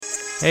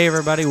Hey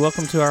everybody,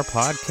 welcome to our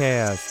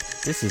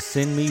podcast. This is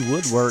Send Me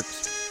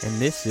Woodworks,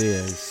 and this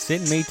is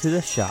Send Me to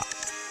the Shop.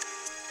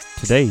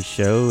 Today's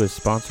show is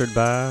sponsored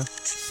by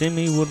Send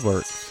Me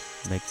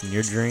Woodworks, making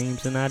your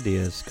dreams and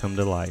ideas come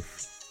to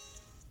life.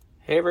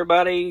 Hey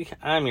everybody,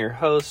 I'm your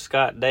host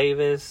Scott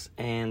Davis,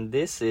 and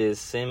this is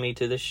Send Me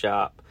to the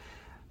Shop.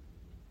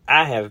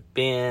 I have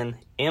been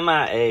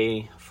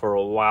MIA for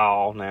a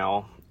while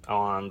now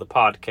on the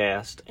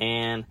podcast,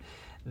 and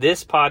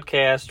this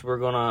podcast we're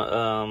going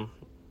to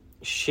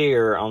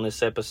share on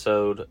this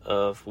episode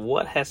of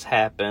what has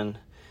happened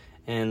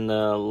in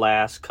the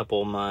last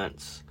couple of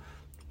months.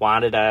 Why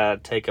did I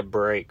take a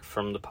break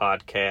from the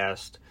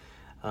podcast?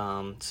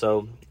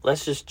 So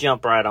let's just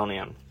jump right on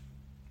in.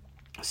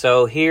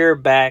 So here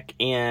back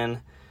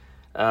in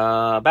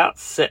about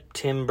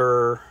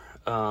September,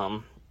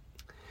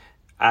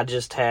 I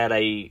just had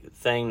a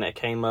thing that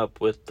came up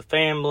with the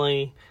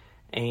family,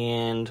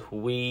 and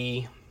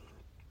we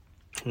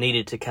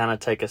needed to kind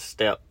of take a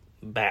step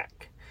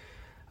back.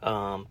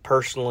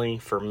 Personally,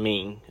 for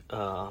me,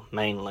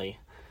 mainly,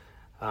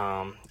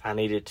 I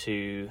needed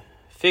to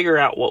figure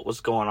out what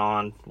was going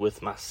on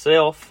with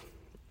myself,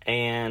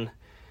 and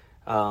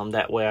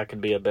that way I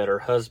could be a better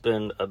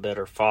husband, a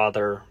better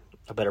father,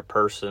 a better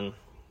person,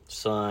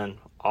 son,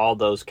 all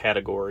those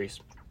categories.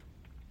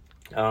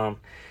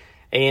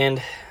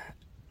 And,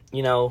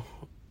 you know,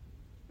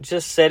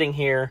 just sitting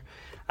here,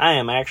 I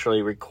am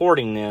actually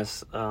recording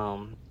this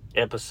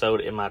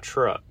episode in my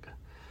truck.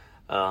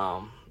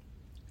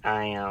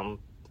 I am,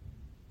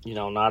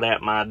 not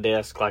at my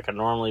desk like I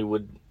normally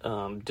would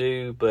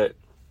do, but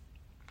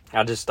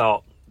I just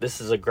thought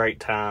this is a great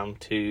time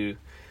to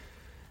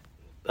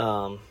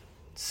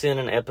send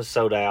an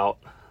episode out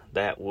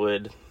that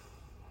would,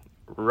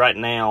 right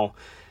now,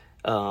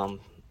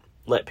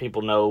 let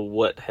people know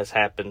what has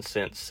happened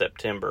since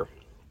September.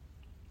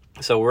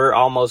 So we're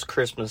almost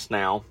Christmas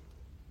now,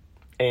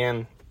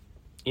 and,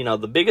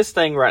 the biggest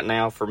thing right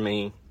now for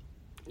me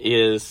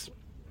is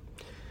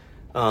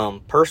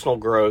personal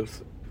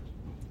growth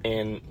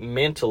and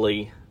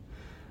mentally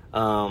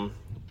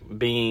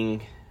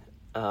being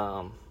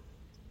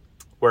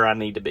where I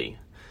need to be.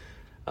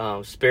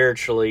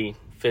 Spiritually,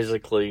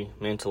 physically,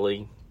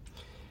 mentally,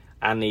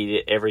 I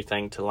needed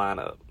everything to line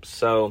up.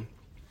 So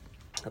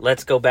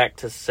let's go back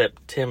to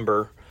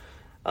September.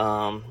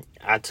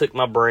 I took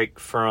my break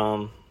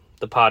from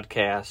the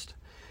podcast.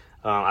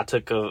 I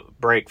took a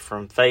break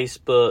from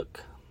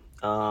Facebook.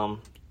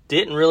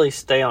 Didn't really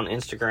stay on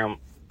Instagram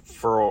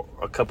for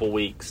a couple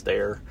weeks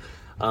there.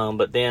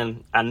 But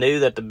then I knew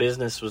that the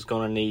business was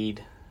going to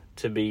need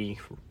to be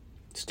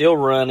still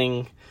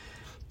running.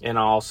 And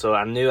also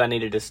I knew I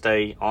needed to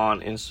stay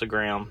on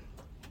Instagram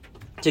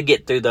to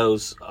get through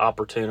those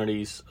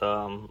opportunities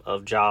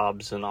of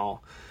jobs and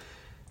all.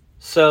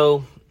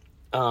 So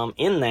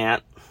in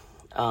that,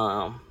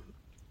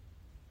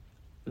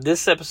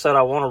 this episode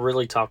I want to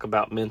really talk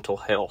about mental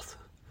health.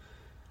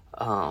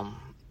 A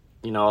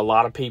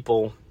lot of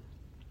people,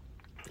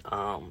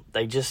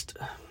 they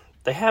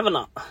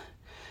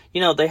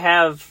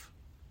have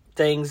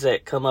things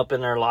that come up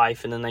in their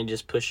life and then they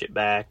just push it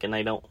back and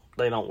they don't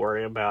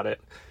worry about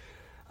it.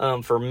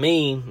 For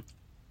me,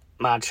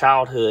 my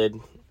childhood,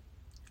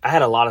 I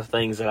had a lot of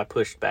things that I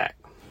pushed back.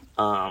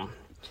 And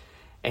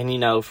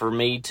for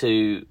me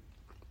to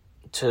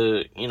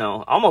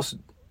almost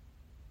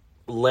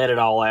let it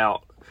all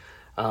out,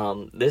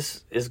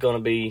 this is going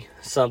to be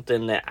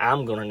something that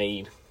I'm going to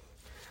need,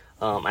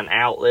 an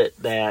outlet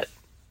that,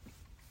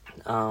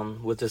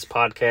 with this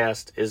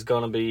podcast is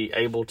going to be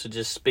able to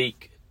just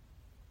speak,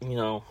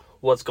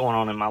 what's going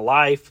on in my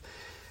life.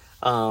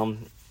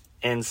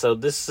 And so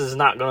this is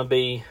not going to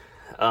be,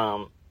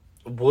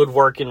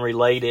 woodworking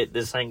related.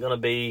 This ain't going to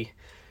be,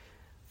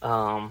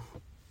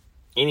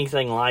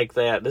 anything like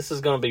that. This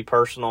is going to be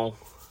personal,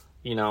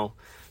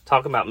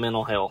 talking about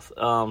mental health.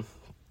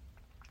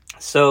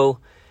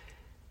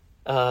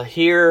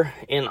 Here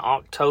in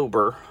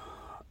October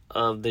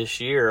of this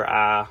year,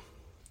 I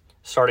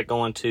started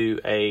going to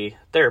a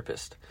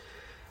therapist.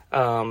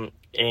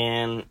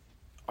 And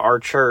our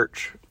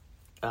church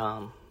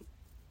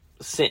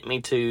sent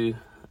me to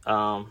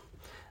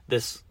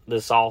this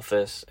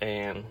office,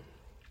 and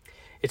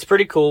it's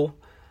pretty cool.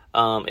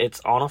 It's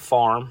on a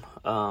farm.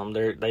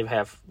 They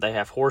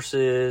have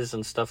horses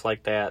and stuff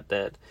like that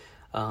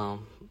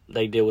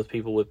they deal with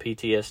people with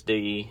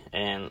PTSD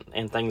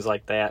and things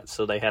like that.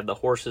 So they had the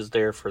horses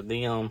there for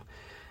them.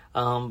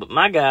 But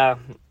my guy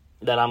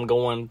that I'm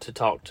going to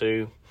talk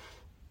to,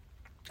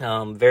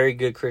 very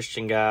good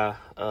Christian guy,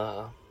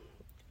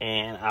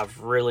 and I've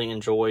really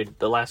enjoyed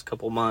the last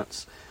couple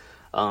months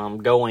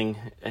going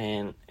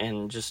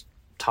and just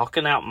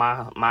talking out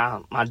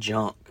my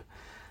junk.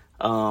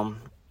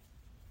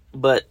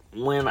 But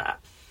when I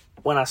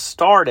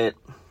started,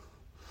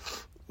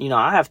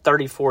 I have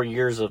 34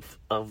 years of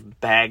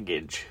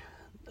baggage,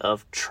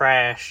 of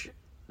trash,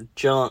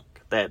 junk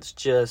that's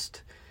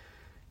just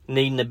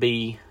needing to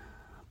be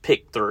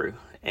picked through.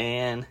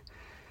 And,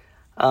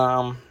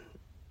 I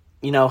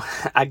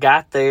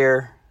got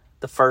there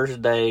the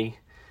first day,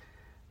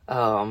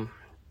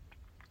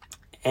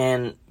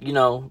 And,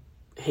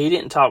 he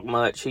didn't talk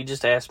much. He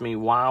just asked me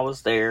why I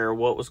was there,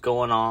 what was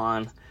going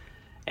on.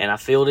 And I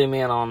filled him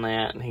in on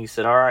that. And he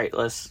said, all right,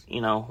 let's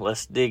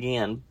dig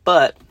in.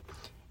 But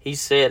he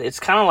said it's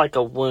kind of like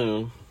a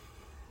wound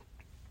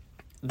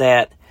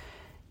that,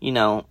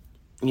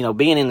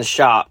 being in the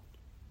shop,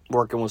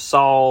 working with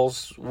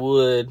saws,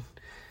 wood,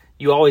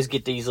 you always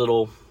get these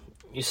little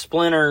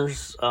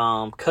splinters,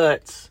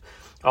 cuts,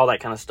 all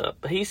that kind of stuff.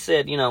 But he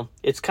said,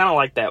 it's kind of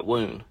like that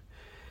wound.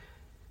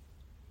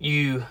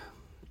 You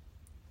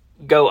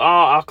go,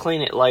 I'll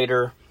clean it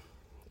later.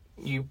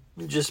 You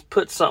just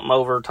put something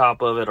over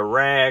top of it, a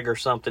rag or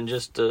something,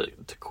 just to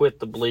quit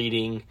the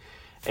bleeding.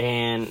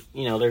 And,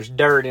 there's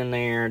dirt in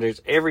there.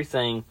 There's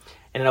everything.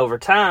 And over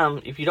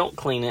time, if you don't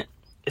clean it,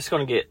 it's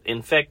going to get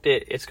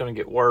infected. It's going to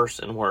get worse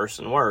and worse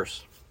and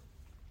worse.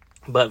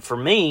 But for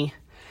me,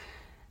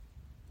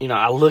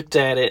 I looked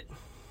at it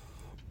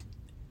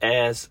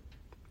as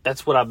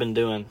that's what I've been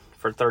doing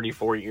for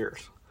 34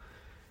 years.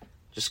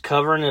 Just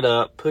covering it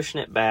up, pushing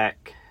it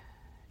back,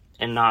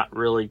 and not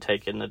really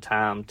taking the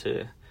time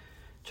to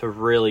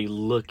really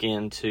look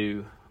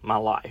into my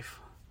life.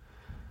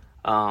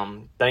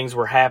 Things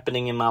were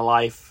happening in my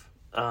life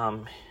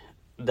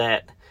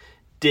that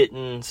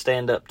didn't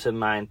stand up to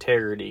my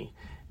integrity,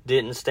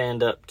 didn't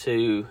stand up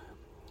to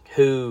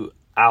who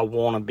I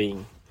want to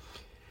be.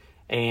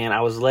 And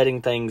I was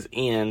letting things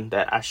in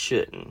that I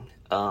shouldn't.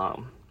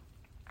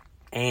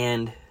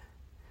 And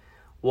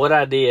what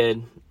I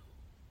did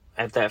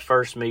at that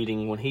first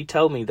meeting, when he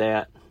told me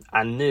that,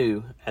 I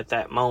knew at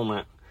that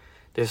moment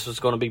this was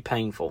going to be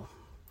painful.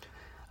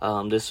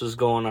 This was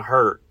going to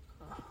hurt.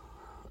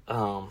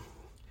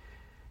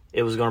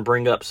 It was going to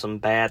bring up some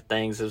bad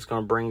things. It was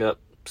going to bring up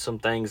some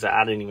things that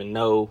I didn't even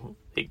know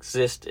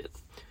existed.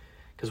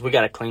 Because we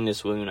got to clean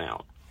this wound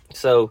out.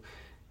 So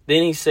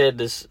then he said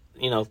this,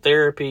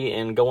 therapy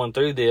and going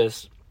through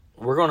this,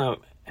 we're going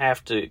to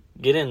have to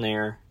get in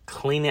there,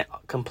 clean it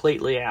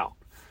completely out,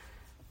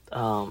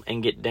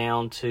 and get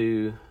down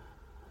to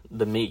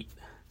the meat.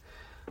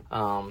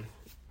 And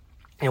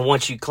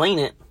once you clean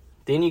it,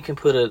 then you can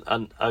put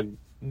a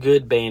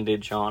good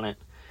bandage on it,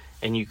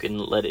 and you can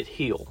let it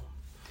heal.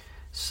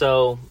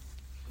 So,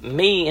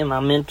 me in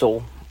my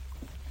mental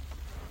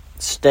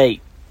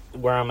state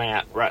where I'm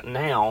at right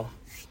now,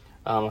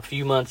 a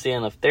few months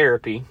in of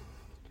therapy,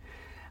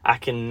 I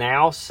can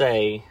now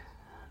say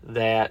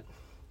that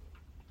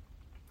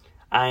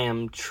I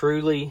am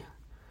truly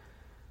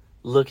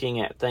looking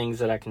at things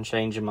that I can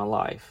change in my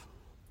life.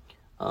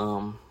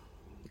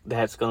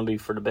 That's going to be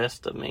for the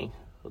best of me,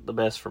 the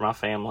best for my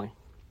family.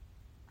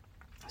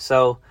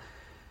 So,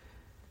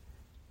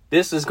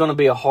 this is going to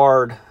be a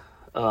hard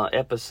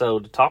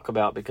episode to talk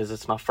about because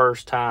it's my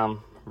first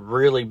time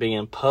really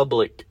being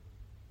public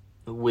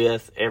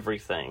with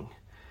everything.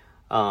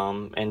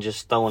 And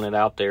just throwing it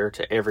out there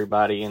to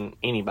everybody and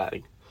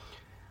anybody.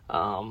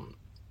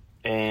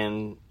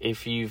 And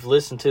if you've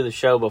listened to the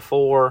show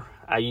before,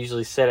 I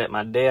usually sit at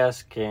my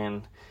desk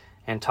and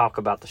talk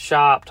about the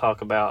shop,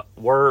 talk about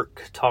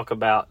work, talk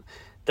about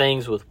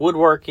things with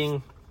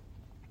woodworking.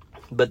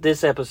 But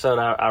this episode,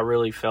 I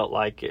really felt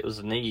like it was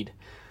a need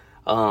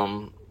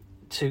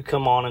to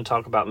come on and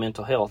talk about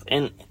mental health.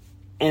 And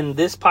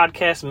this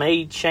podcast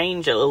may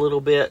change a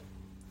little bit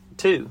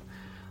too.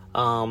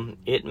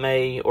 It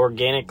may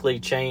organically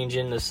change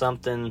into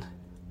something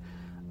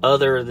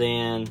other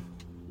than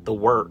the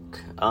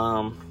work.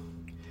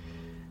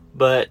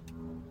 But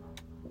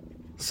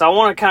so I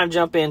want to kind of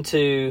jump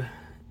into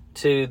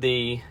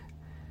the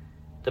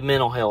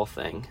mental health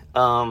thing.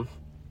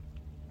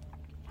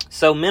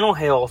 So mental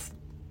health,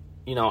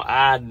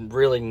 I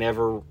really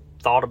never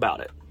thought about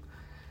it.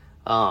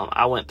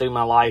 I went through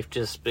my life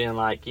just being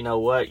like, you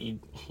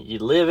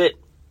live it,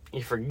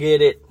 you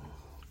forget it,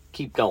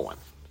 keep going.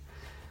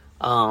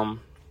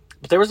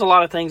 But there was a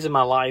lot of things in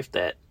my life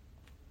that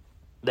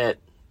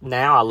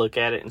now I look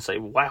at it and say,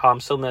 wow, I'm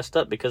so messed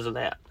up because of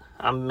that.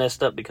 I'm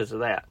messed up because of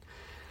that.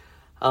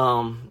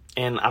 And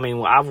I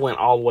mean, I've went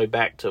all the way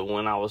back to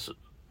when I was,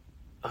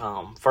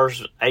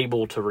 first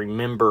able to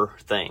remember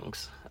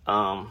things.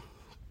 How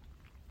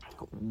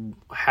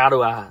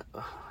do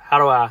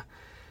I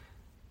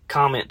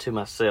comment to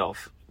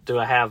myself? Do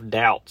I have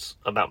doubts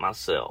about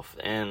myself?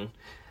 And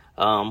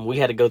we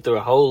had to go through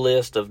a whole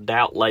list of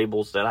doubt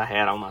labels that I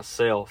had on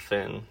myself.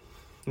 And,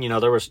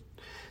 there was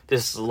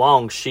this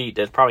long sheet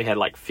that probably had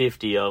like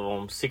 50 of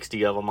them,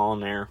 60 of them on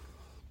there.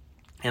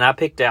 And I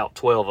picked out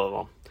 12 of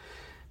them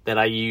that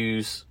I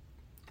use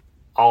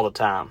all the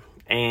time.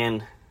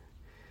 And,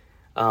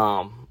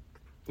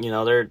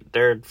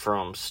 they're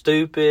from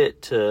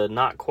stupid to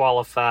not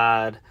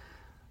qualified,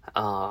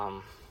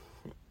 a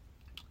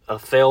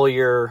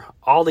failure,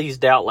 all these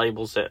doubt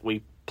labels that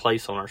we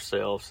place on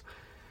ourselves.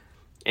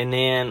 And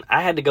then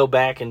I had to go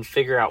back and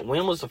figure out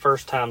when was the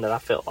first time that I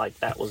felt like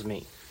that was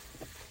me.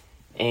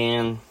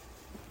 And,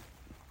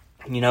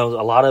 a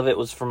lot of it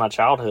was from my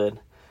childhood,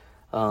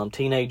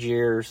 teenage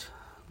years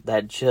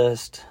that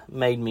just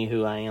made me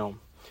who I am.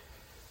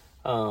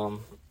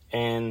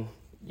 And,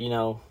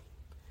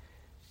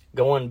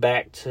 going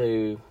back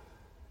to,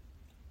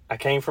 I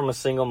came from a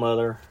single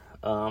mother.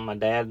 My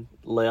dad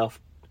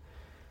left.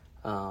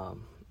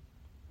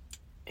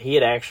 He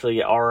had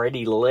actually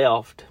already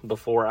left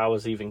before I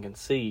was even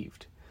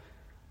conceived.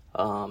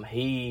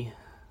 He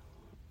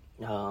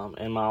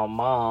and my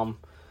mom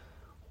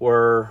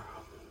were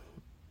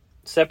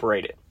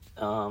separated.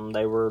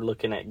 They were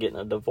looking at getting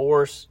a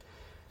divorce.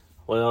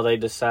 Well, they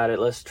decided,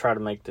 let's try to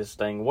make this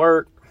thing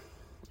work.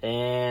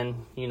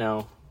 And,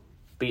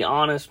 be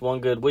honest, one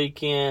good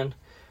weekend,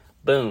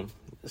 boom,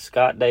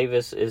 Scott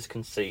Davis is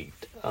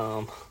conceived.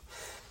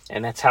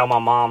 And that's how my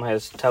mom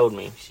has told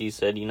me. She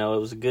said, it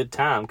was a good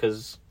time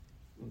because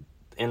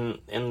in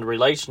the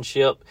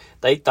relationship,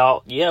 they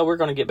thought, yeah, we're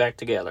going to get back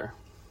together.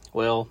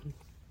 Well,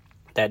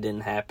 that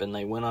didn't happen.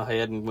 They went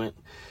ahead and went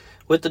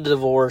with the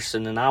divorce,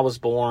 and then I was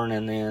born,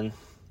 and then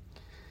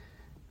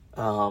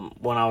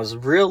when I was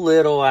real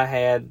little, I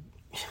had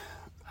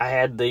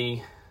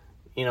the,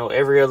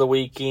 every other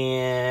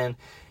weekend,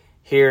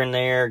 here and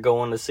there,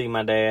 going to see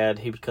my dad.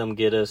 He would come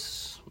get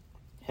us,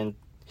 and,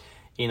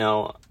 and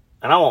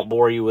I won't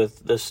bore you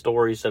with the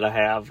stories that I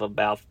have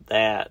about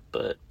that,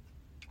 but,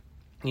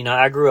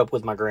 I grew up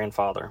with my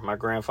grandfather. My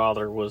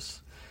grandfather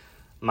was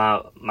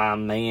my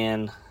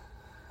man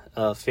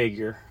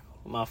figure.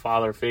 My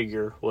father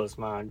figure was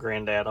my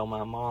granddad on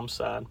my mom's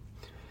side.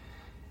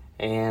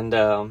 And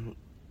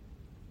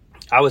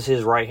I was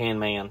his right-hand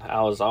man.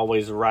 I was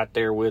always right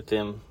there with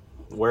him.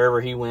 Wherever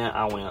he went,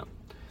 I went.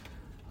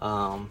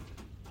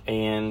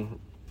 And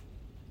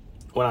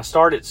when I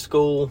started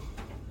school,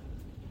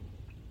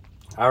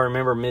 I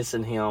remember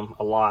missing him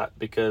a lot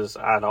because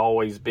I'd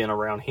always been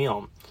around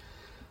him.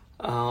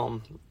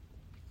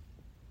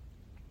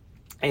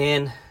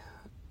 And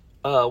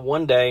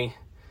one day,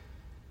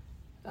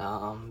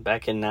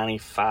 back in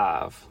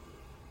 95,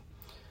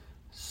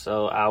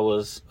 so I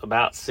was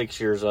about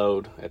 6 years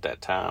old at that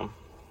time,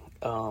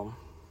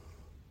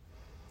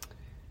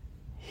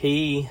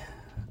 he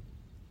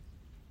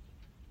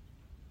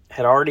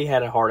had already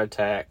had a heart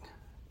attack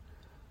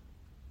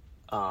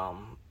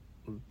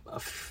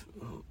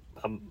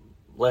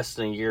less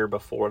than a year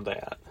before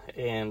that,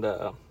 and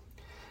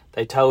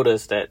they told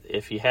us that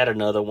if he had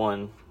another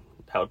one,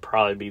 that would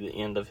probably be the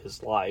end of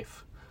his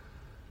life.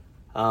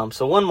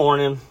 So one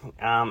morning,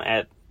 I'm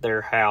at their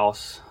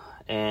house,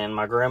 and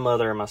my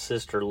grandmother and my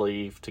sister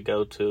leave to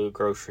go to a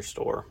grocery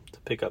store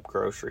to pick up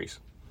groceries.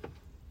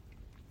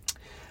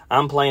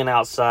 I'm playing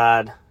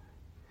outside,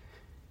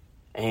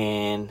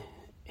 and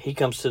he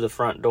comes to the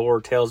front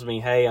door, tells me,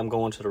 hey, I'm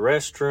going to the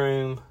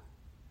restroom.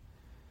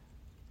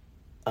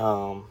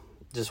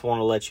 Just want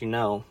to let you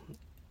know.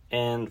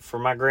 And for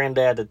my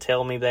granddad to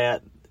tell me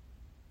that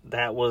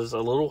was a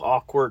little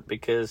awkward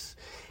because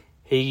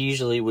he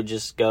usually would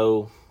just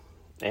go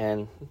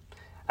and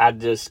I'd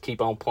just keep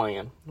on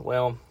playing.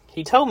 Well,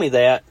 he told me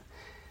that,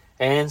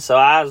 and so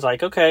I was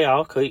like, okay,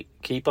 I'll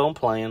keep on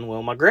playing.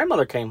 Well, my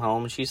grandmother came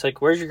home, and she's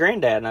like, where's your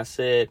granddad? And I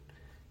said,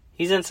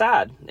 he's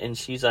inside. And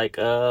she's like,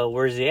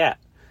 where's he at?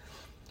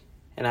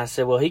 And I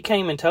said, well, he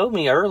came and told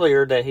me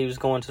earlier that he was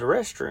going to the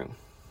restroom.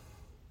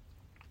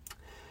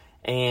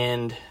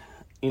 And,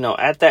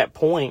 at that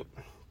point,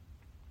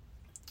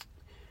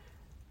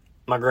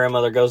 my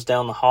grandmother goes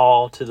down the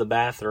hall to the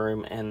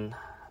bathroom, and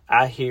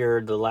I hear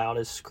the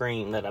loudest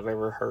scream that I've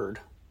ever heard.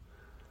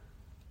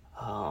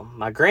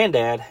 My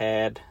granddad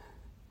had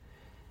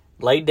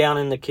laid down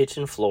in the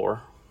kitchen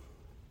floor,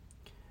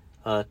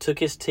 took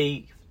his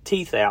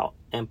teeth out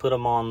and put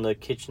them on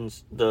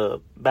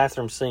the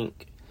bathroom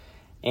sink,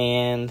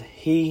 and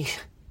he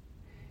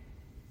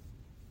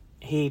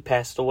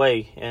passed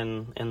away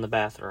in the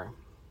bathroom.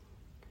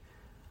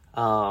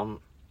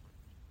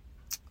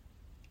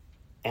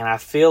 And I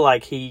feel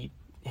like he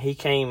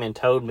came and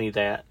told me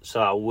that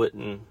so I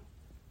wouldn't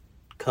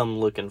come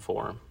looking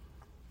for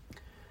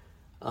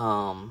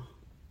him.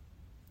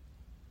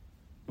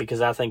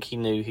 Because I think he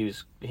knew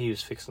he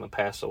was fixing to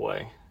pass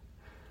away.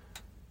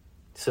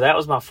 So that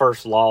was my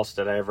first loss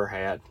that I ever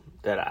had,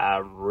 that I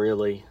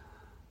really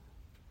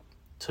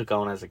took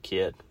on as a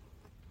kid.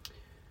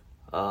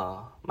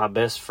 My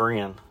best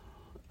friend,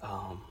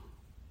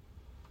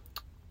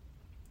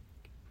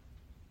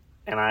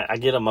 and I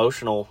get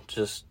emotional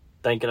just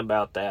thinking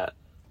about that.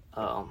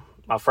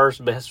 My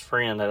first best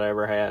friend that I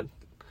ever had,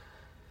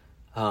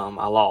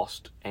 I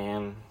lost.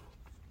 And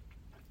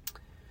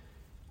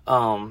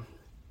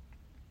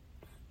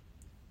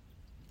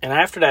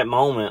after that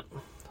moment,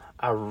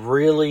 I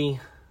really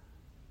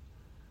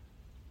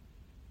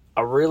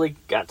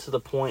got to the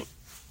point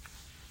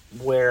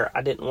where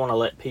I didn't want to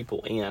let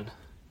people in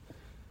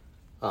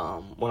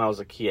when I was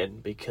a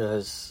kid,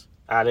 because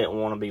I didn't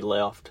want to be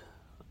left.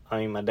 I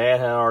mean, my dad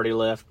had already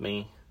left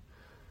me.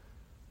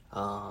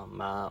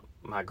 My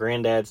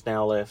granddad's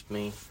now left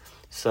me.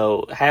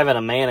 So having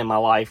a man in my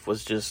life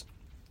was just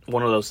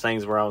one of those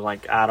things where I was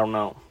like, I don't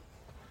know.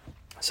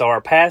 So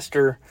our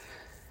pastor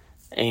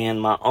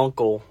and my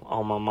uncle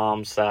on my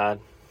mom's side,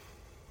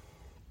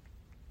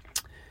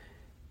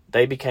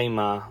 they became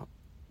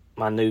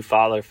my new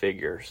father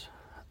figures.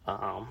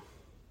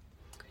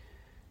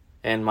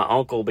 And my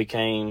uncle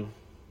became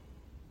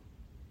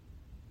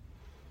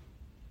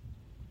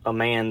a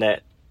man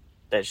that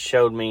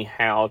showed me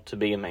how to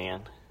be a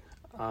man.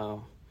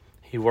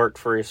 He worked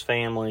for his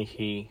family.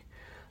 He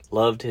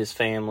loved his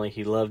family.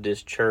 He loved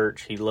his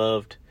church. He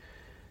loved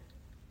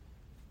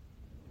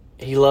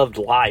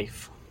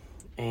life.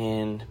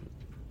 And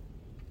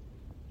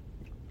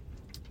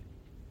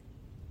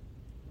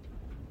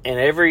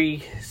ever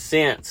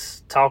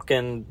since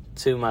talking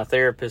to my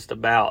therapist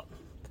about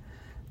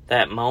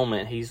that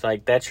moment, he's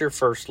like, that's your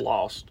first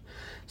loss.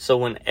 So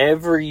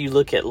whenever you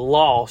look at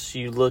loss,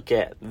 you look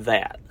at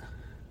that.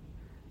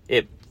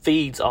 It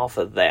feeds off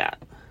of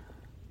that.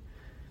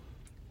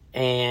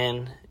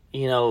 And,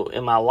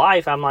 in my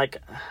life, I'm like,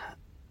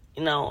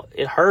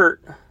 it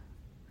hurt,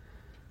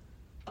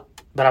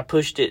 but I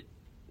pushed it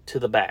to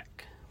the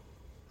back.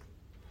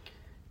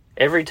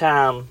 Every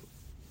time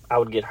I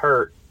would get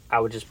hurt, I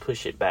would just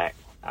push it back.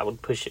 I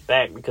would push it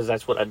back because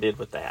that's what I did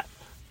with that.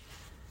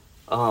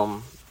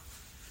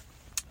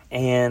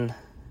 And,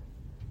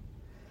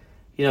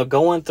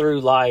 going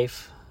through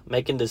life,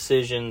 making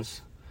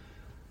decisions,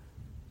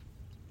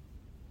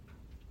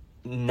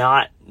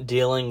 not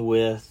dealing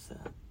with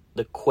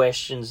the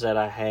questions that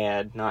I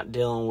had, not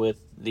dealing with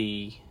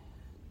the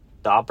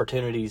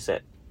opportunities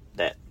that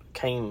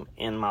came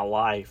in my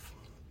life,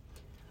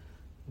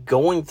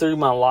 going through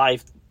my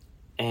life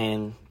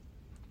and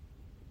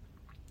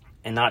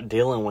not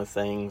dealing with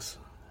things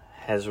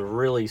has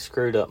really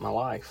screwed up my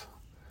life.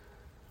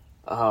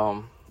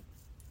 And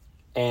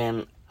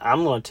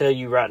I'm going to tell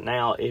you right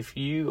now, if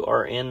you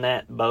are in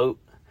that boat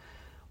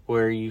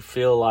where you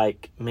feel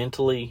like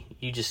mentally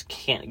you just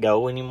can't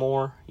go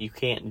anymore, you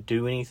can't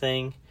do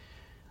anything,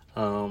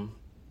 you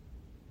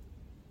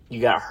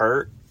got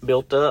hurt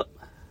built up,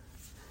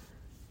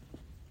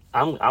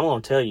 I'm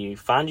going to tell you,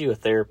 find you a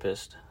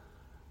therapist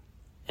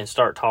and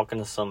start talking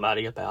to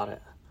somebody about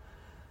it.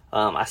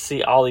 I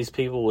see all these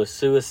people with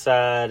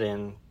suicide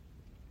and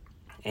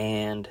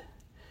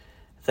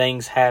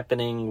things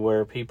happening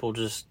where people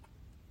just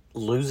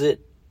lose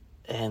it.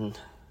 And,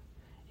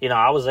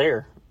 I was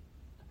there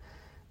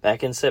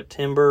back in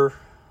September.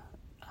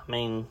 I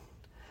mean,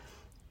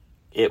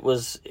 it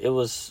was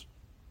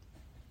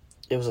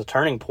a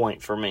turning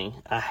point for me.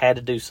 I had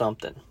to do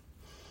something.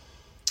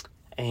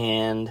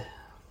 And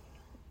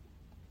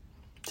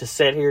to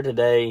sit here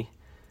today,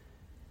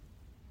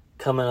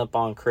 coming up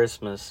on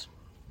Christmas,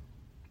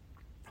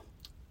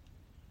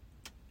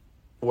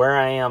 where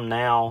I am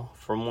now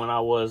from when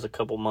I was a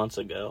couple months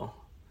ago,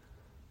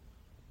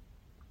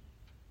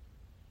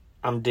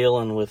 I'm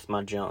dealing with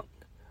my junk.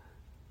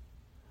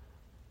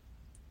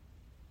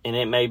 And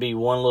it may be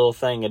one little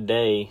thing a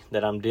day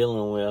that I'm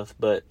dealing with,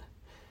 but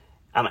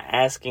I'm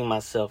asking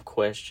myself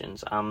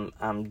questions.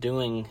 I'm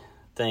doing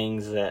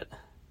things that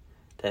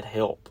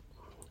help.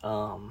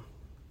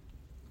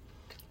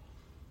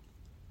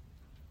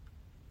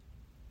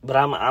 But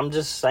I'm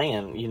just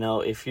saying,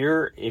 if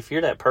you're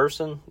that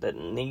person that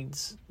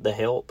needs the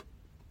help,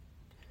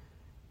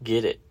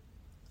 get it.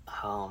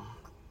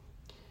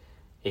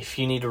 If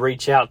you need to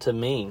reach out to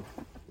me,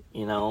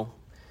 you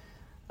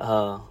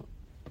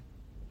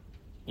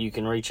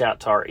can reach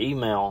out to our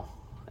email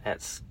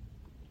at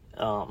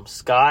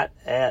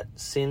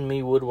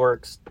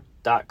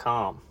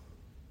scott@sendmewoodworks.com.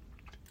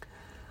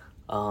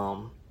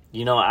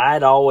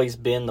 I'd always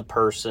been the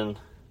person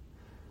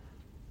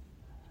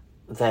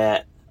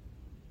that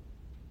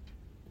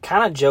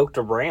kind of joked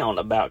around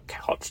about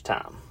couch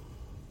time.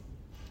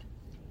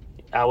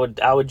 I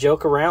would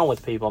joke around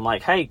with people. I'm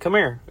like, hey, come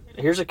here.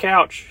 Here's a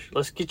couch.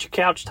 Let's get your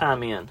couch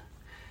time in.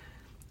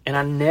 And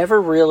I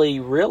never really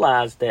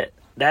realized that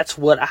that's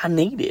what I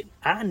needed.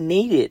 I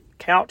needed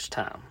couch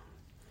time.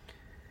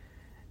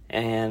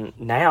 And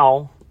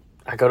now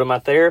I go to my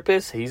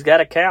therapist. He's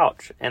got a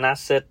couch. And I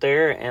sit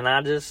there and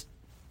I just,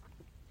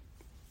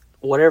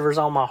 whatever's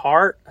on my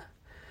heart,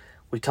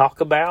 we talk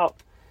about.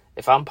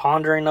 If I'm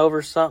pondering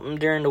over something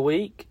during the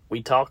week,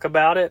 we talk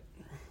about it.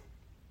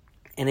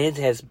 And it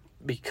has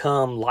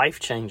become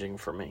life-changing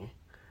for me.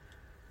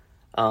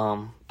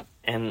 And,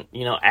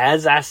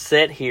 as I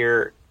sit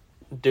here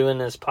doing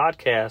this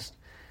podcast,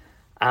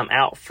 I'm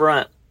out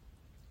front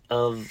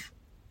of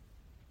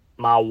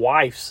my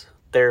wife's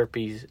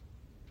therapy,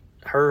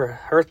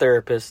 her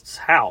therapist's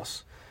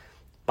house.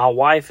 My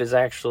wife is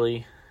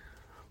actually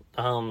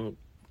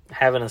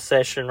having a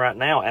session right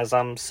now as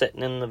I'm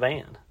sitting in the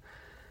van.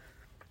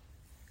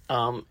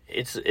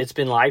 It's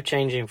been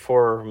life-changing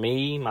for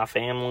me, my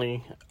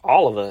family,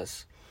 all of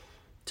us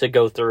to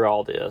go through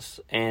all this.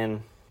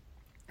 And,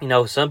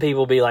 some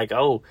people be like,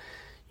 oh,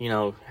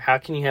 how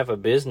can you have a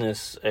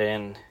business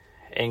and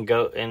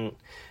go and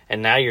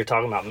now you're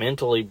talking about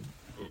mentally,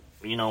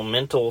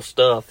 mental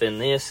stuff and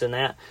this and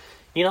that.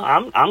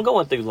 I'm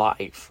going through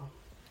life.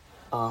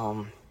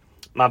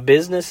 My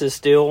business is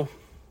still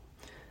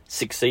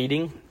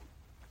succeeding.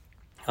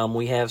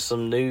 We have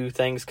some new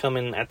things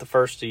coming at the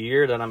first of the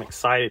year that I'm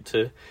excited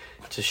to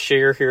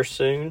share here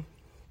soon.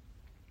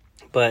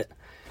 But,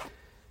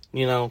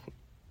 I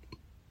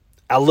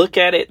look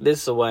at it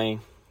this way.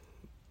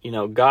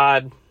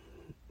 God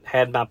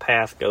had my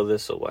path go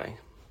this way.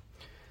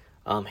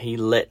 He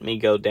let me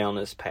go down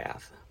this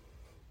path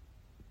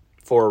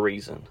for a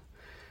reason.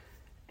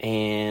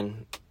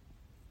 And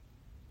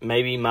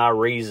maybe my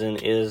reason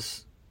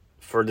is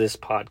for this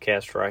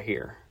podcast right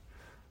here,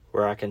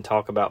 where I can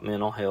talk about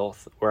mental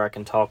health, where I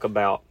can talk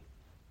about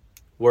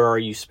where are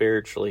you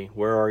spiritually,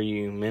 where are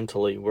you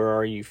mentally, where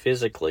are you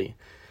physically.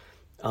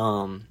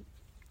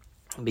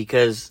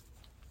 Because,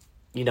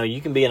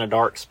 you can be in a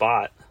dark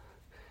spot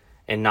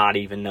and not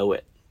even know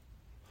it.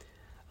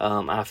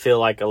 I feel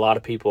like a lot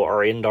of people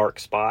are in dark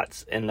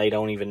spots and they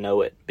don't even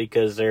know it,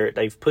 because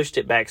they've pushed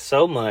it back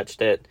so much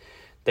that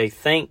they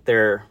think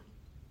their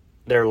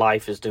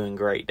life is doing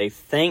great. They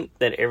think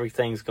that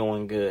everything's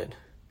going good.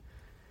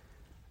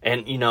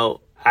 And,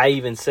 I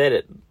even said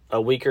it a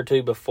week or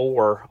two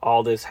before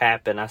all this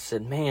happened. I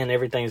said, man,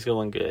 everything's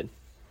going good.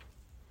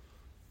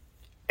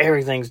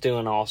 Everything's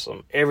doing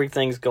awesome.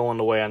 Everything's going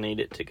the way I need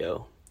it to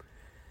go.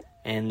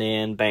 And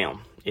then,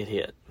 bam, it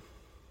hit.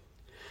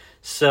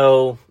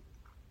 So,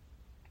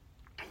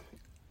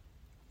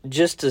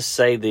 just to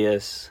say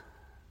this,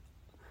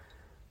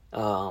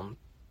 my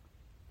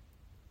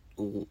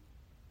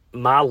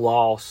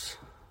loss,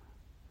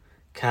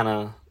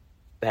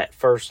 that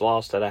first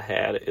loss that I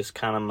had is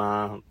kind of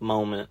my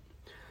moment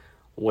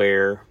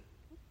where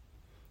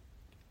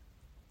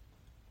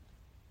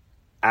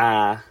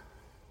I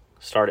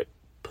started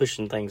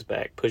pushing things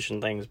back.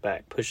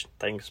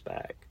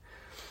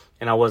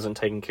 And I wasn't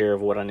taking care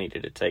of what I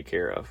needed to take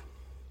care of.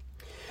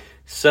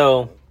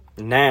 So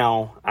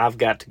now I've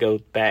got to go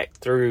back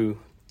through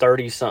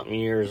 30-something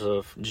years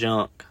of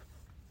junk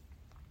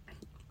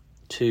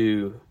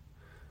to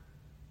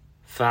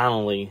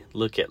finally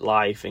look at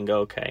life and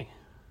go, okay,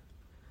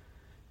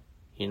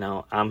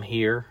 I'm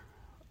here.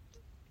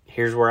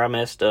 Here's where I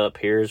messed up.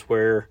 Here's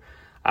where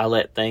I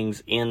let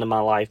things into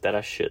my life that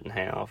I shouldn't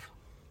have.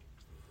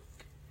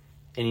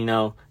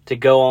 And, to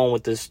go on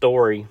with this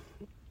story,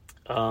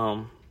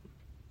 my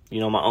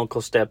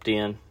uncle stepped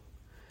in.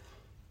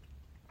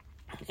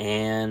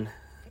 And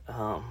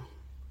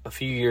a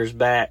few years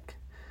back,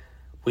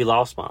 we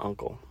lost my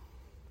uncle.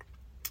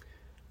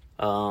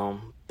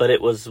 But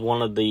it was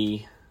one of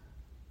the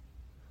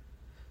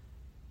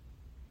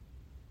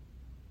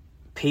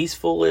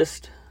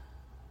peacefulest,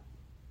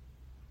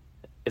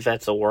 if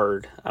that's a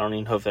word. I don't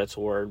even know if that's a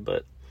word,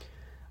 but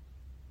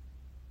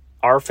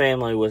our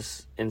family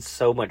was in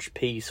so much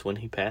peace when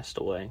he passed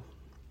away.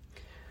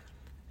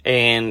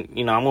 And,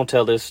 I'm going to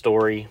tell this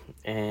story,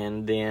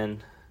 and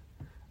then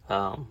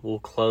we'll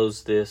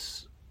close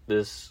this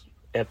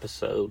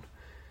episode.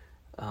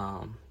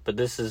 But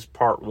this is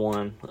part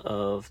 1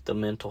 of the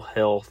mental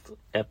health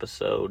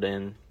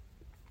episode.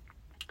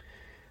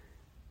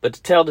 But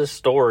to tell this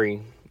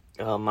story,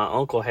 my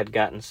uncle had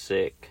gotten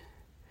sick.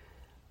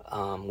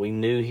 We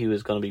knew he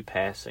was going to be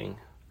passing.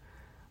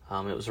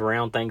 It was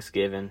around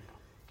Thanksgiving.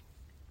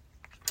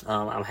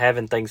 I'm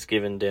having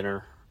Thanksgiving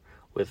dinner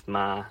with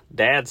my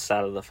dad's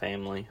side of the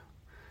family,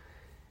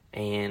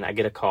 and I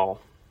get a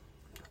call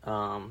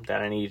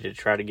that I needed to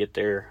try to get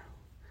there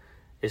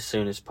as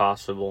soon as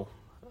possible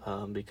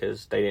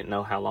because they didn't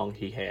know how long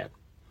he had.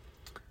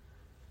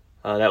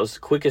 That was the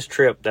quickest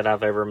trip that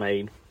I've ever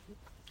made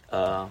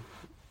to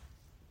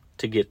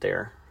get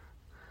there.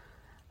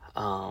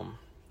 But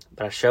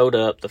I showed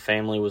up, the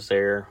family was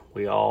there,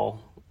 we all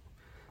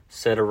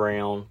sat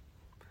around,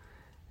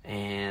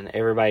 and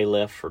everybody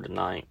left for the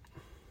night.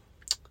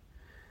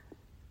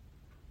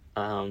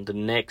 The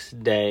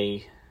next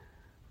day,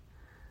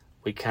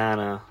 we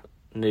kind of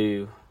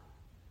knew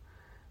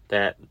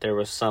that there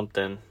was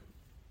something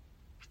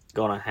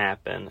going to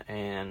happen,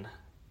 and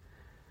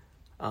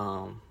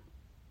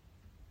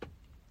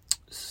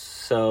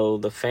so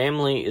the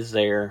family is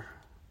there,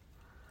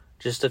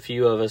 just a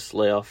few of us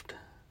left,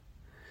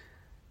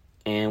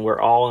 and we're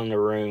all in the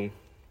room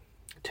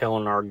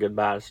telling our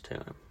goodbyes to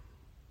him.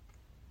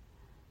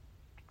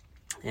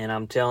 And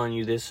I'm telling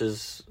you, this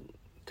is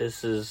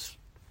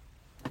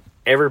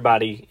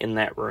everybody in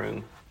that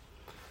room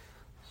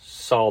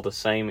saw the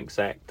same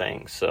exact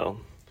thing. So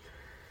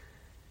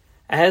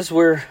as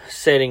we're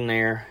sitting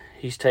there,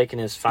 he's taking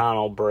his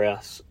final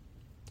breaths.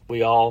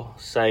 We all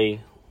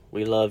say,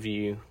 "We love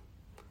you."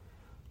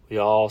 We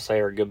all say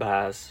our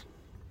goodbyes.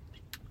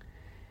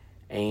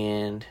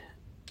 And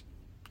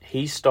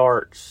he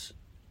starts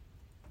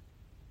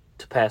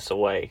to pass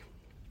away.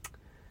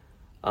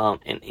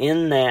 And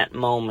in that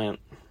moment,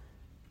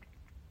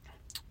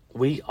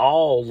 we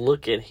all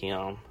look at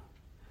him,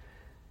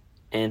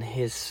 and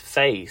his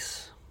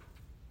face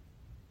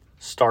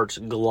starts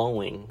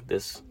glowing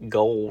this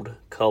gold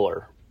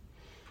color.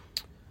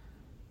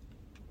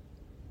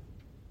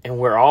 And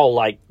we're all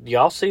like, "Do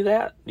y'all see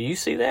that? Do you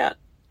see that?"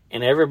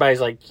 And everybody's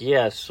like,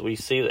 "Yes, we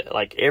see that."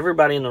 Like,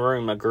 everybody in the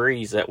room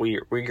agrees that we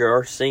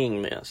are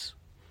seeing this.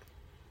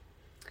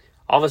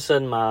 All of a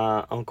sudden,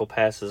 my uncle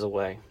passes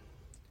away.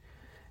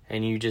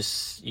 And you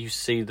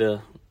see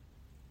the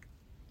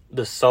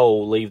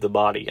soul leave the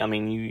body. I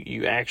mean,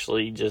 you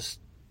actually just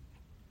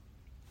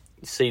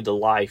see the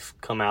life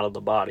come out of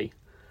the body.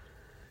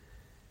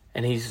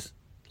 And he's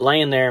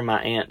laying there, and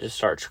my aunt just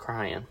starts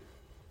crying.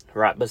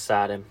 right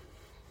beside him.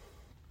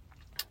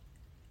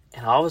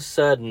 And all of a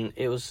sudden,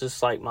 it was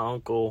just like my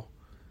uncle,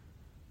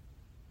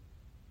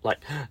 like,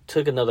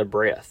 took another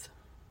breath,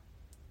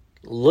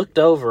 looked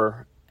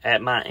over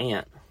at my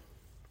aunt,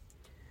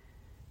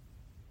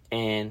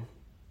 and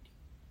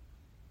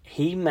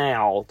he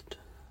mouthed,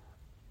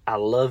 "I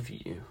love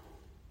you,"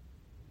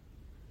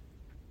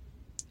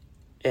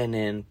 and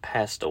then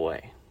passed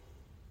away.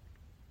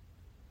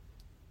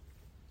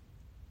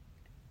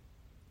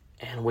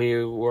 And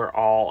we were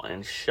all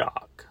in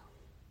shock.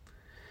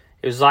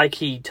 It was like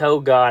he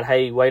told God,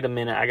 "Hey, wait a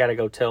minute, I got to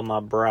go tell my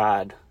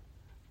bride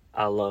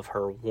I love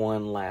her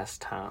one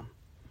last time."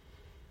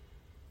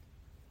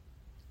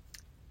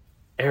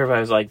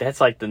 Everybody was like,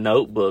 "That's like the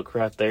Notebook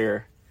right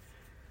there."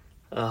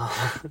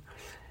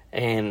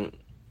 And,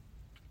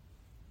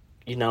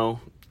 you know,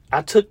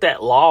 I took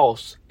that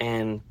loss,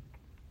 and,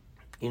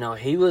 you know,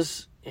 he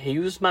was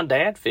my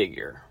dad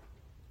figure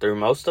through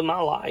most of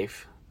my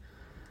life.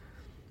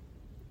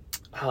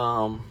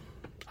 I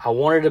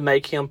wanted to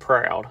make him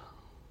proud.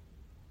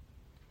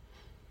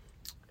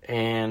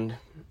 And,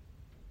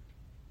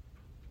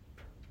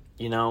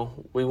 you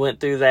know, we went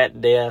through that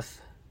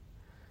death.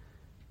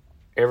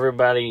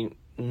 Everybody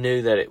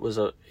knew that it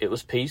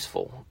was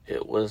peaceful.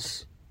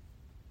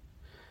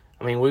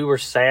 We were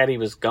sad he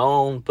was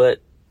gone,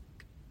 but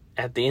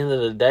at the end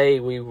of the day,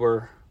 we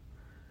were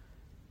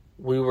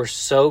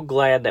so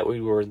glad that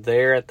we were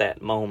there at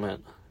that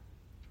moment,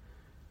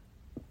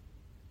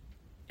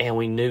 and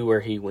we knew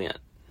where he went.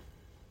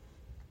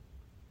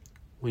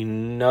 We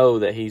know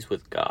that he's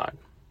with God,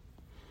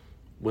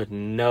 with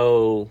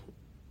no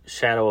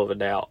shadow of a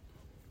doubt.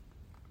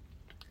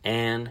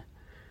 And,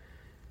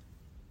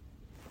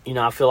 you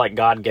know, I feel like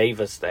God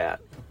gave us that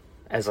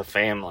as a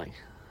family,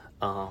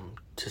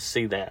 to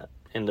see that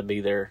and to be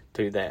there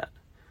through that.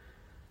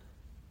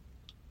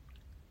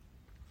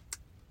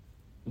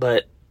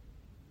 But,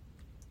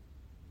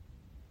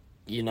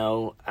 you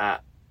know,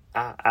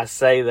 I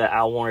say that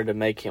I wanted to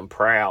make him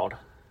proud.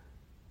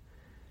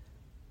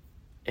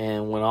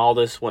 And when all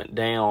this went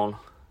down,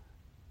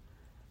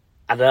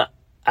 I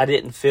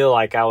didn't feel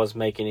like I was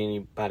making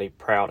anybody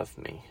proud of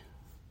me.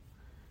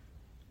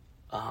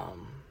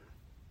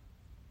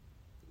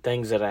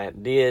 Things that I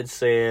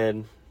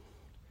said,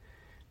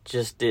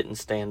 just didn't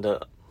stand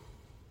up.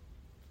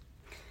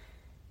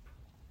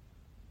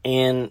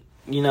 And,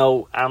 you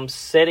know, I'm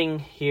sitting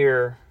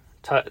here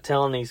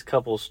telling these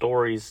couple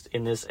stories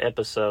in this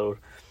episode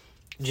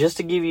just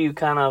to give you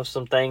kind of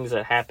some things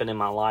that happened in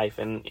my life.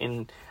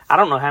 And I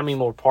don't know how many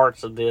more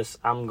parts of this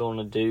I'm going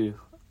to do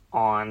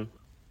on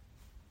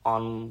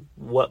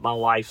what my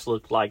life's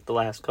looked like the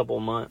last couple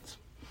of months.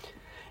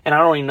 And I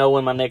don't even know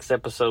when my next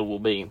episode will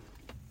be.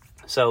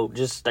 So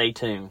just stay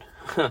tuned.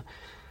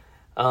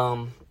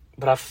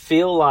 But I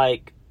feel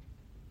like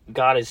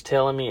God is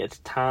telling me it's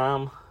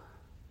time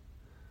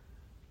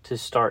to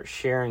start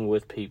sharing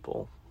with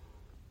people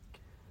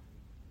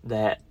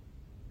that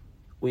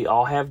we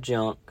all have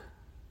junk.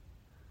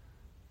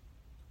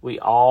 We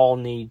all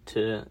need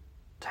to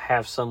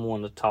have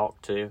someone to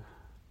talk to.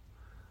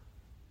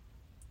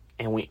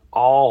 And we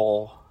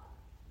all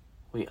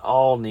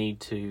need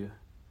to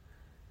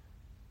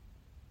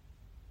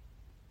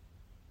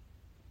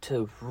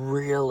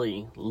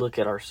really look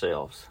at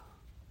ourselves,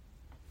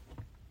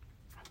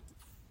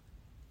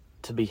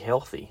 to be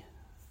healthy.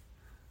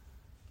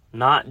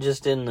 Not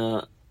just in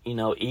the, you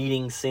know,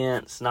 eating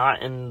sense,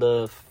 not in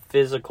the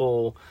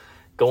physical,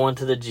 going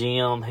to the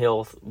gym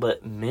health,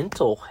 but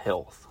mental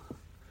health.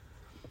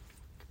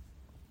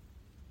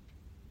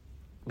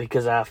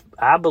 Because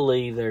I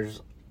believe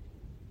there's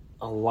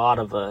a lot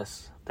of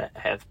us that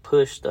have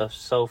pushed us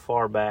so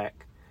far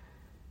back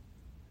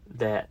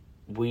that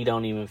we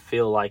don't even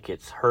feel like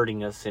it's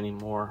hurting us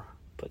anymore.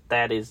 But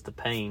that is the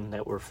pain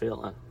that we're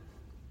feeling.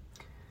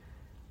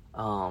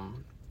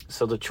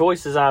 So the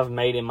choices I've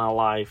made in my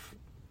life,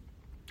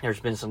 there's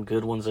been some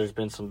good ones, there's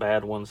been some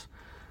bad ones.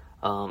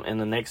 In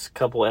the next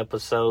couple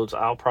episodes,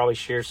 I'll probably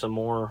share some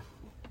more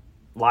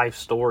life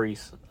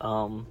stories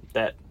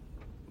that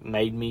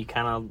made me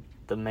kind of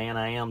the man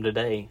I am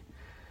today.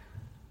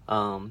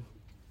 But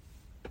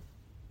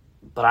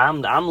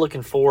I'm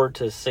looking forward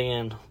to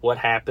seeing what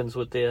happens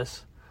with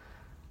this.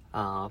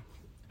 I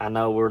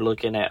know we're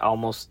looking at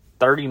almost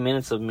 30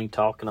 minutes of me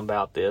talking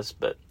about this,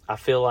 but I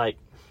feel like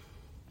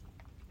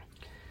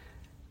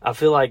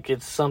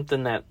it's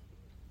something that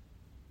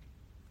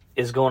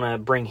is going to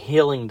bring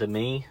healing to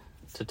me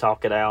to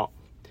talk it out,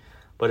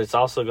 but it's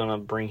also going to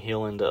bring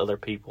healing to other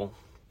people.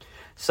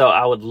 So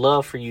I would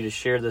love for you to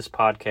share this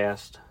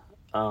podcast,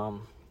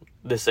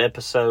 this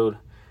episode,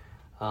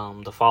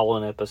 the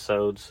following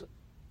episodes.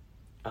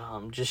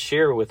 Just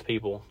share with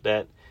people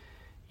that,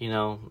 you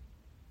know,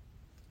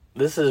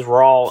 this is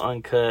raw,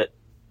 uncut.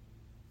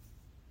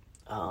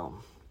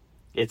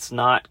 It's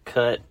not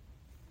cut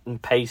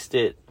and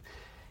pasted.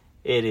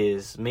 It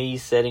is me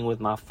sitting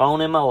with my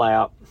phone in my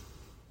lap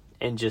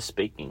and just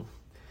speaking.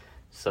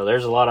 So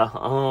there's a lot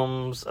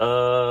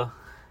of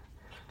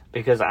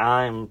because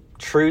I'm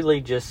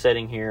truly just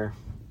sitting here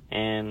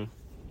and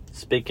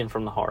speaking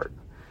from the heart.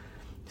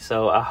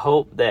 So I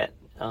hope that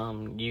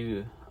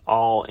you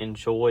all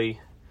enjoy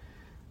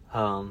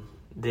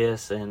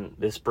this, and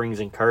this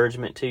brings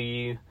encouragement to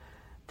you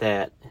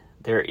that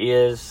there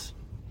is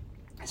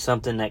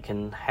something that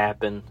can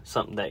happen,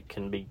 something that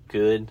can be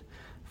good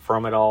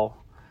from it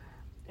all.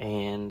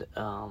 And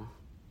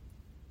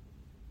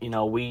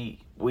we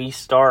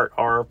start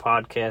our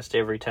podcast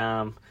every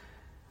time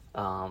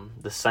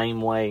the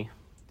same way,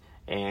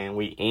 and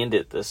we end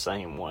it the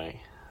same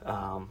way.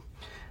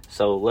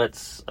 So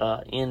let's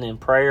end in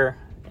prayer,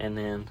 and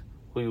then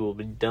we will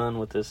be done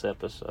with this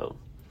episode.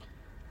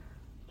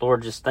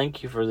 Lord, just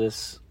thank you for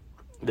this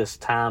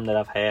time that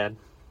I've had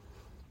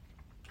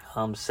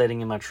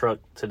sitting in my truck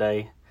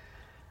today.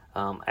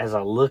 As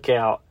I look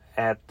out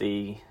at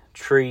the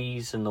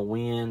trees and the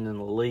wind and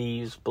the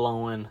leaves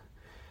blowing,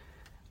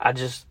 I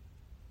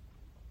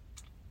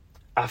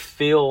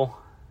feel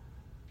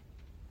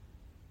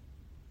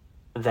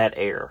that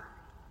air.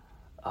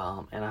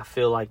 And I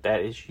feel like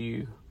that is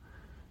you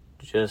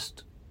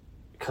just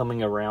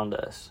coming around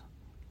us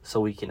so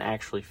we can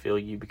actually feel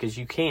you, because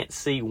you can't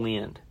see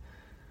wind.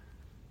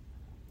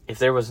 If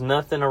there was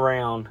nothing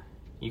around,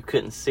 you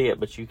couldn't see it,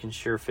 but you can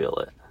sure feel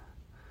it.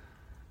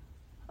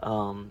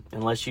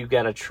 Unless you've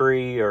got a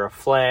tree or a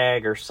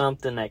flag or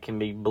something that can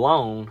be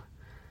blown,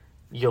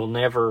 you'll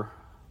never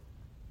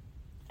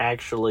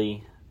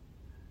actually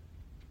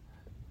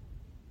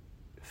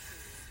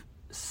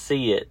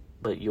see it,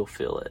 but you'll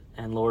feel it.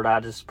 And Lord,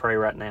 I just pray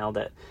right now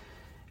that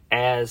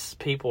as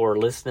people are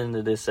listening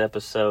to this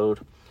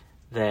episode,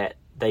 that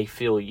they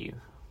feel you.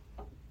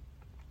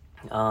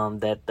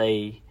 That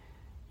they,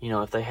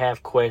 if they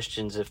have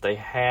questions, if they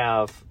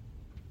have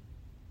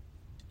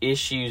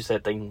issues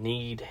that they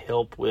need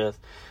help with,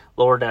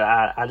 Lord,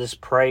 that I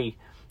just pray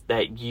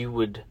that you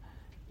would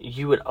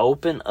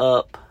open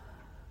up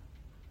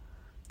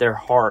their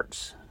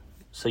hearts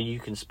so you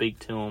can speak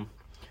to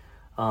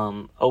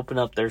them. Open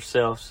up their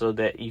self so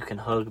that you can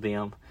hug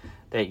them,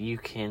 that you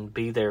can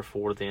be there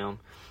for them.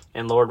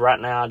 And Lord, right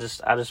now I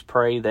just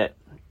pray that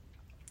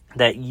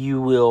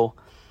you will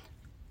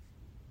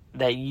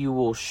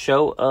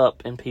show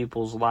up in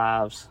people's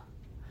lives,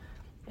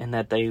 and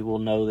that they will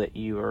know that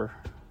you are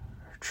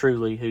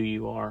truly who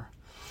you are.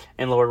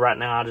 And Lord, right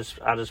now I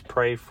just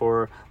pray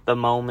for the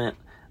moment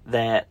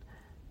that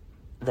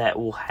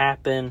will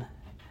happen,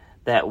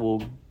 that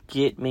will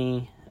get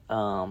me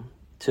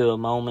to a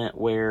moment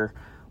where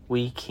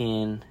we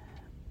can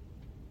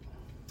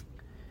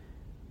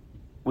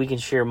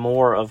share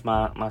more of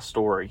my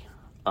story,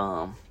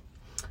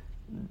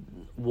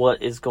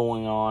 what is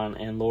going on.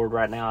 And Lord,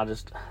 right now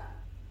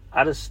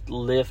I just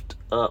lift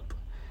up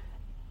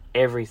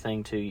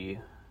everything to you.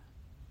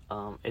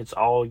 It's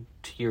all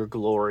to your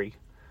glory.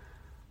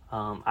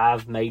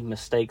 I've made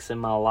mistakes in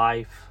my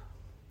life.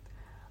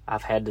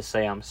 I've had to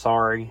say I'm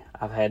sorry.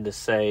 I've had to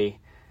say,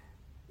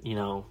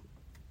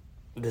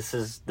 this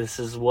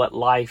is what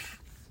life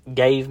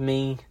gave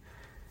me.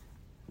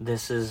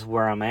 This is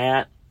where I'm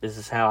at. This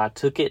is how I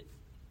took it.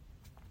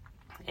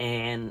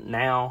 And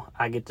now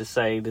I get to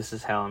say, this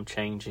is how I'm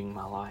changing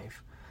my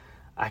life.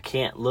 I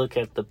can't look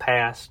at the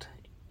past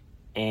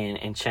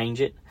and change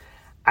it.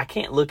 I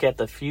can't look at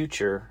the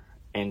future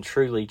and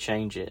truly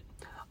change it.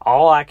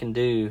 All I can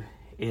do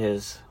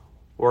is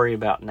worry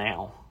about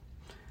now.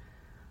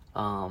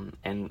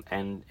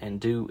 And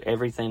do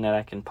everything that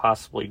I can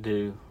possibly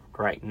do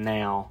right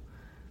now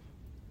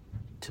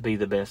to be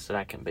the best that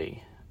I can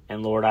be.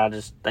 And Lord, I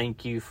just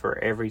thank you for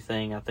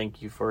everything. I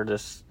thank you for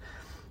this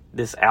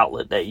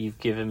outlet that you've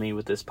given me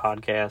with this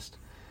podcast.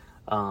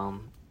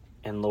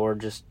 And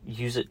Lord, just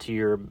use it to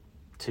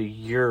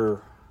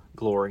your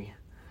glory.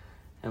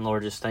 And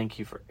Lord, just thank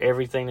you for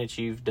everything that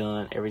you've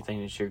done,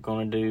 everything that you're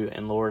going to do.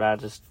 And Lord, I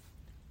just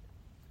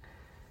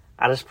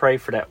pray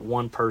for that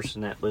one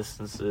person that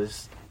listens to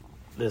this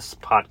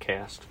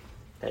podcast,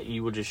 that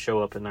you will just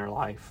show up in their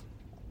life.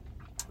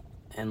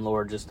 And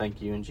Lord, just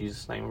thank you. In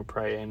Jesus' name we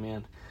pray.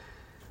 Amen.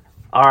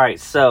 All right,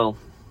 so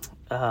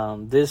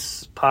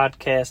this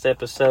podcast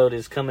episode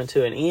is coming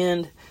to an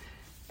end.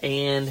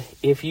 And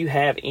if you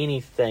have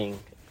anything,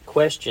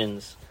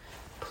 questions,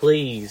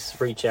 please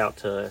reach out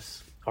to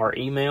us. Our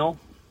email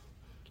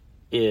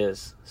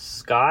is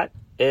Scott,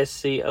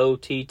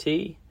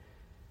 SCOTT,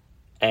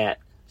 at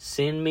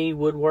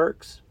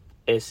SendMeWoodworks,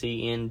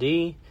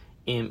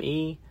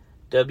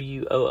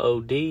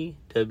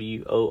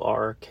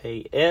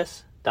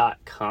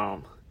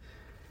 SendMeWoodWorks.com.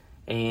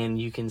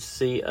 And you can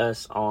see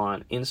us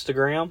on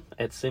Instagram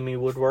at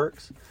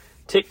SendMeWoodworks,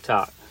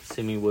 TikTok,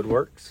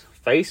 SendMeWoodworks,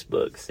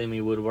 Facebook,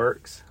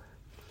 SendMeWoodworks,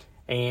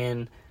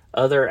 and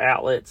other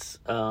outlets.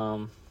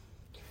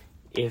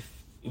 If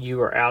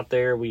you are out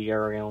there, we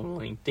are on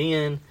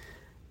LinkedIn.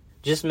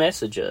 Just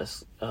message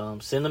us.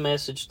 Send a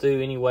message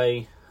through any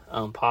way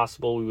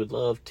possible. We would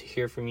love to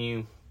hear from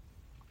you.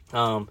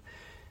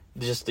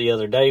 Just the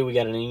other day, we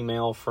got an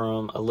email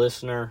from a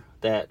listener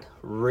that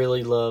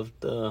really loved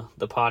the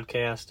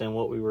podcast and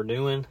what we were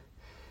doing.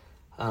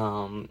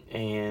 And,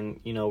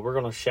 we're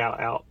going to shout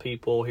out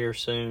people here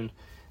soon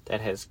that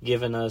has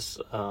given us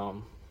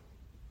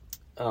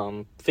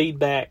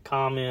feedback,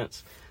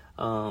 comments,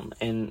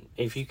 and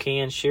if you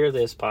can, share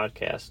this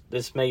podcast.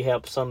 This may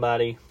help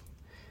somebody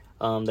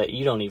that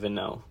you don't even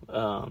know.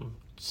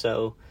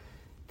 So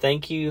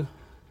thank you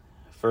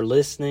for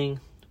listening.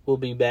 We'll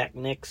be back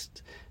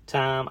next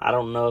time. I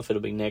don't know if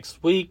it'll be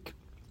next week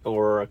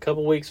or a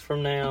couple weeks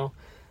from now,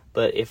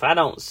 but if I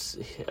don't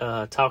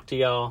talk to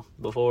y'all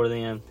before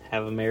then,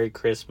 have a Merry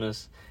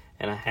Christmas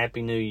and a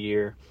Happy New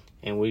Year,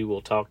 and we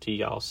will talk to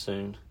y'all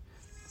soon.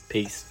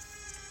 Peace.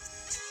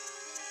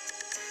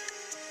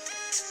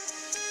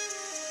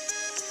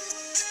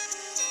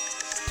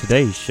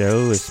 Today's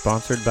show is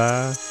sponsored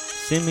by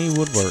S1E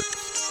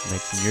Woodworks,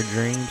 making your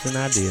dreams and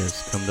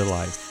ideas come to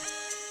life.